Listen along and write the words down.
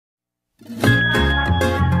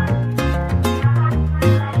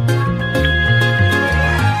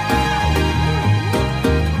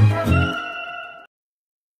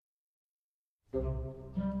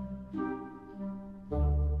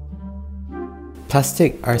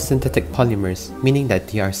Plastic are synthetic polymers, meaning that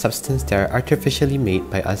they are substances that are artificially made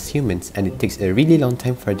by us humans and it takes a really long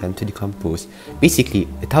time for them to decompose, basically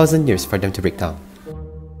 1,000 years for them to break down.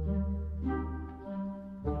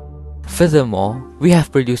 Furthermore, we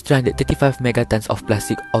have produced 335 megatons of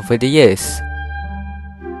plastic over the years.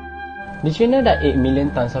 Did you know that 8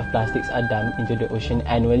 million tons of plastics are dumped into the ocean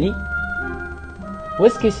annually?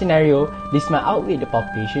 Worst case scenario, this might outweigh the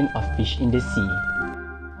population of fish in the sea.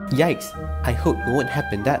 Yikes, I hope it won't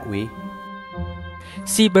happen that way.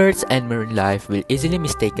 Seabirds and marine life will easily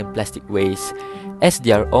mistaken plastic waste as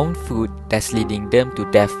their own food, thus leading them to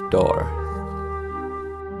death door.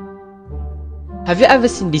 Have you ever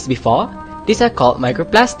seen this before? These are called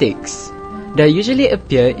microplastics. They usually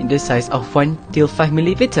appear in the size of 1 till 5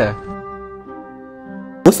 milliliter.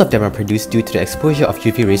 Most of them are produced due to the exposure of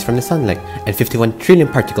UV rays from the sunlight, and 51 trillion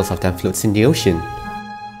particles of them floats in the ocean.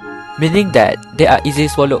 Meaning that they are easily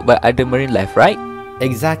swallowed by other marine life, right?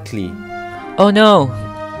 Exactly. Oh no!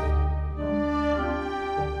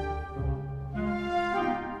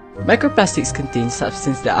 Microplastics contain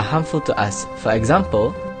substances that are harmful to us. For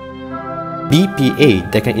example,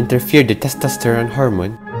 BPA that can interfere the testosterone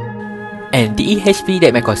hormone, and DEHP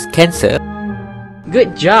that may cause cancer.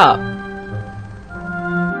 good job!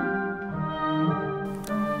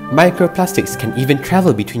 Microplastics can even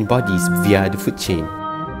travel between bodies via the food chain.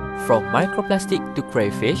 From microplastic to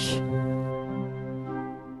crayfish,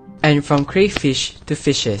 And from crayfish to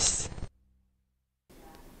fishes.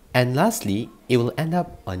 And lastly, it will end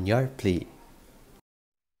up on your plate.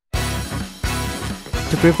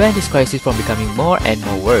 to prevent this crisis from becoming more and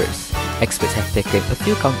more worse, experts have taken a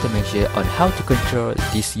few countermeasures on how to control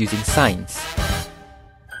this using science.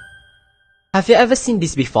 Have you ever seen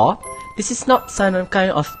this before? This is not some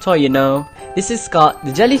kind of toy, you know. This is called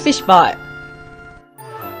the jellyfish bot.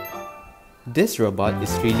 This robot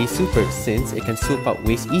is really super since it can swoop up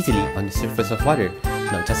waste easily on the surface of water,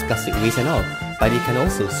 not just plastic waste and all, but it can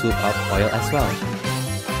also swoop up oil as well.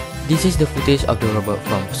 This is the footage of the robot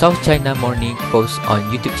from South China Morning Post on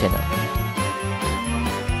YouTube channel.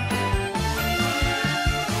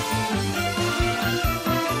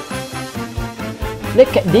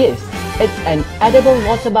 Look at this! It's an edible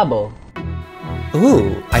water bubble.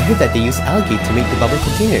 Oh, I heard that they use algae to make the bubble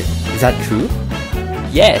container. Is that true?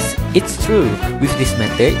 Yes, it's true. With this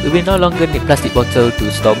method, we will no longer need plastic bottle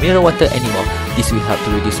to store mineral water anymore. This will help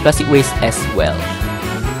to reduce plastic waste as well.